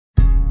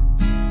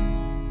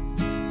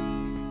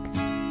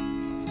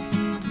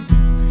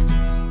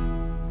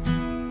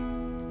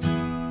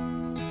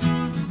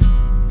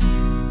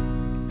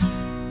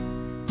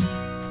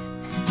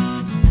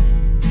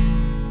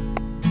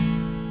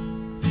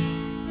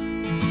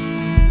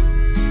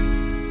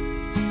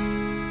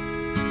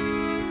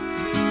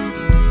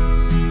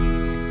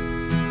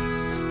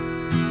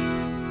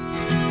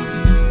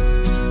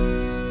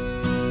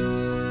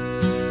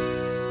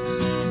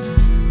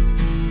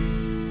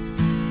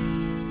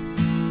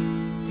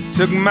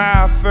Took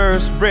my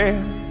first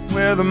breath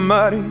where the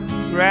muddy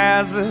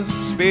rises,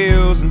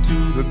 spills into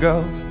the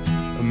Gulf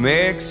of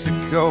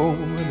Mexico,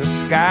 where the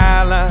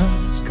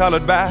skyline's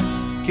colored by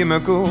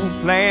chemical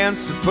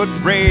plants that put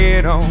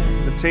bread on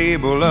the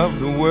table of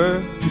the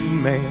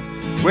working man,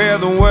 where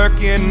the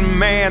working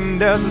man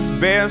does his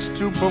best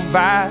to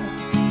provide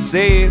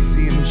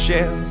safety and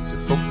shelter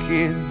for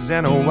kids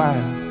and a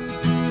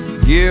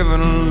wife, giving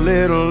a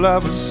little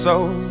of his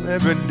soul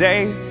every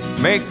day,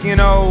 making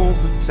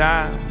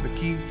overtime to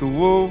keep the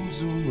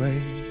wolves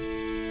away.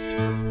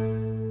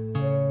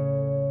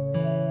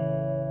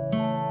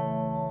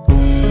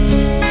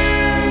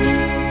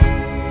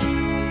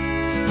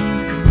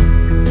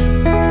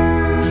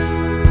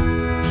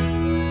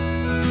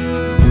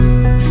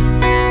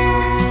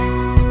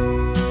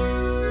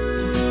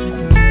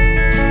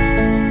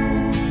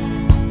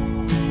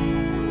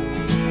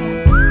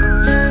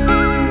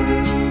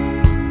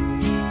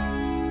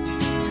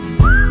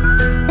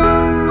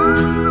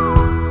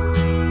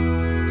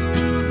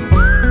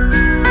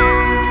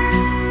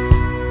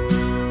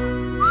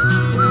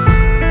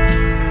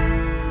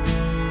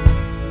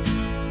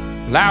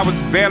 I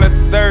was barely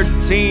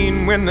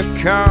 13 when the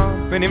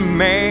company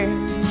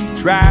man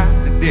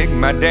tried to dig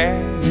my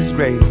daddy's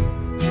grave.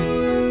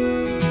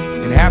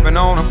 It happened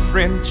on a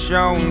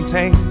French-owned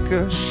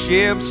tanker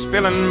ship,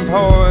 spilling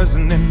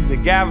poison into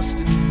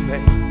Galveston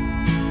Bay,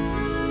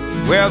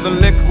 where the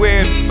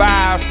liquid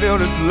fire filled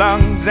his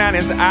lungs and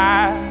his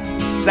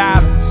eyes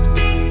silenced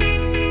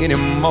any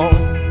more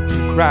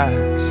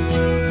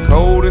cries.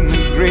 Cold in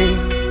the grave,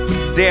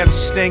 with death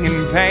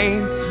stinging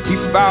pain, he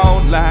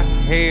fought like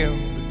hell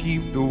to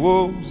keep the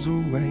wolves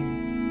away.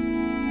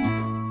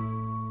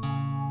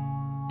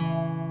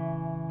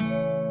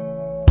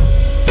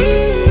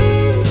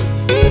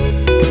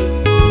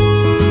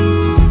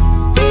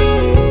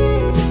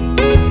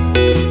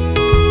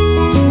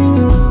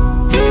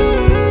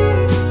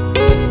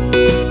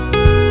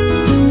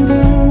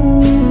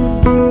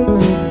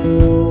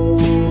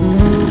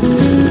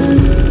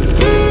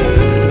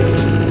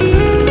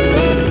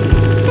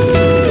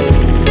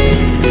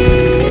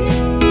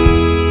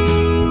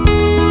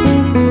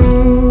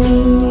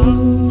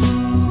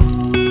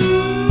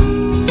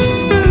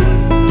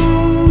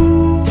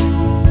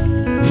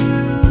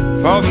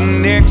 For the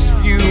next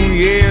few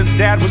years,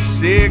 Dad was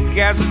sick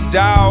as a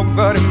dog,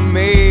 but he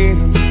made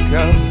a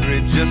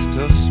recovery just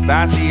to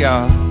spite the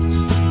odds.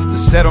 The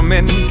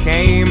settlement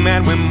came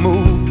and we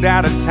moved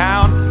out of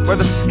town, where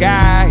the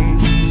sky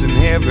isn't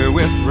heavy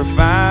with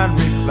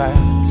refinery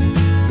clouds.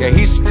 Yeah,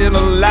 he's still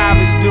alive,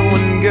 he's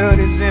doing good,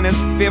 he's in his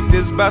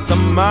 50s, but the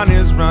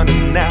money's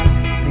running out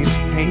and he's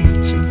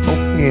pinching for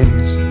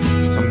pennies.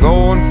 So I'm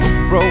going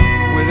for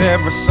broke with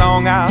every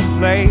song I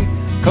play,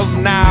 'cause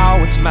now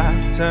it's my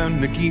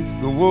turn to keep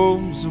the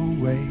wolves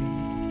away.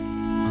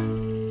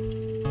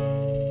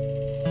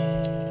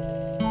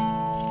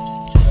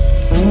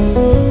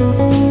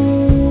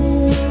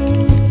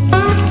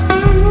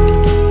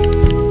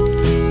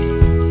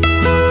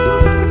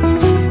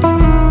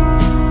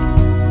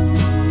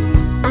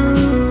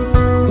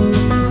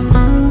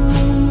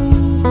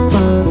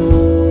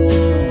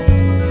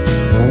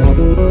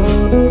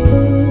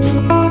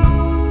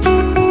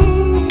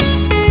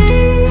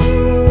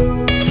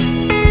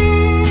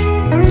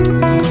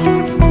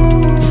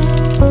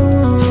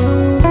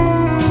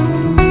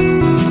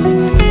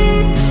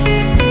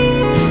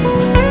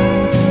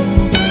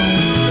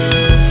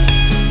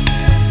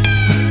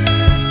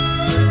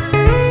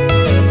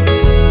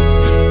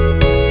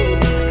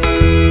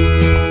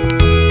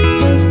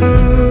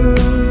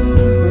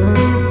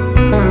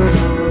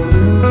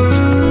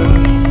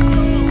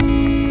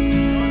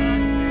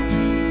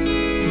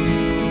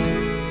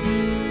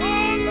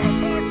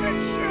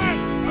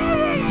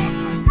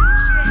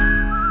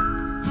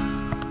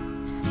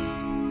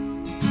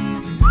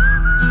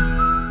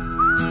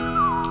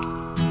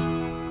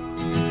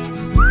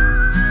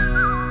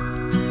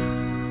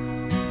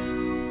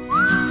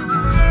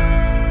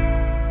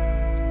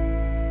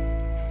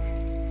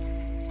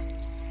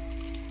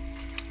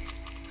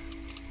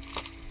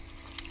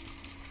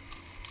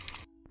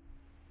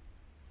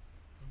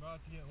 About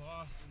to get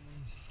lost in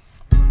these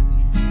woods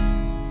here.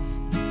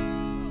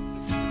 About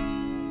 6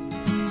 miles.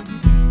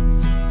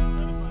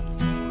 Trying to find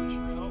the railroad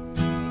trail.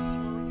 This is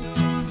where we go.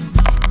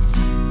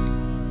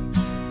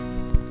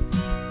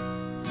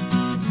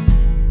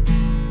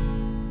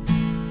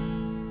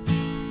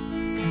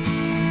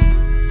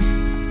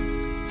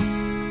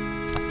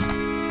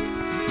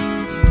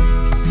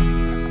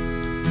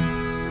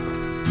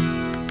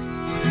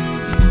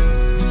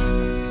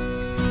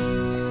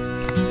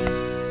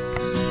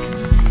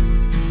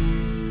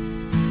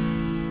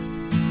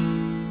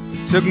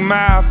 Took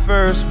my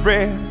first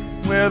breath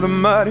where the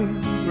muddy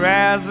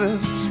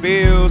rises,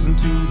 spills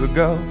into the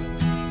Gulf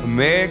of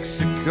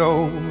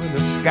Mexico, where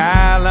the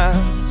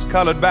skyline's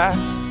colored by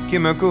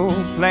chemical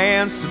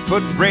plants that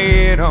put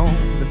bread on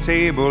the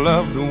table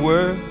of the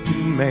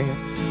working man,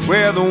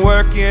 where the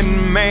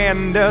working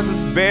man does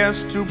his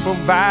best to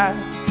provide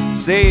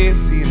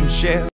safety and shelter.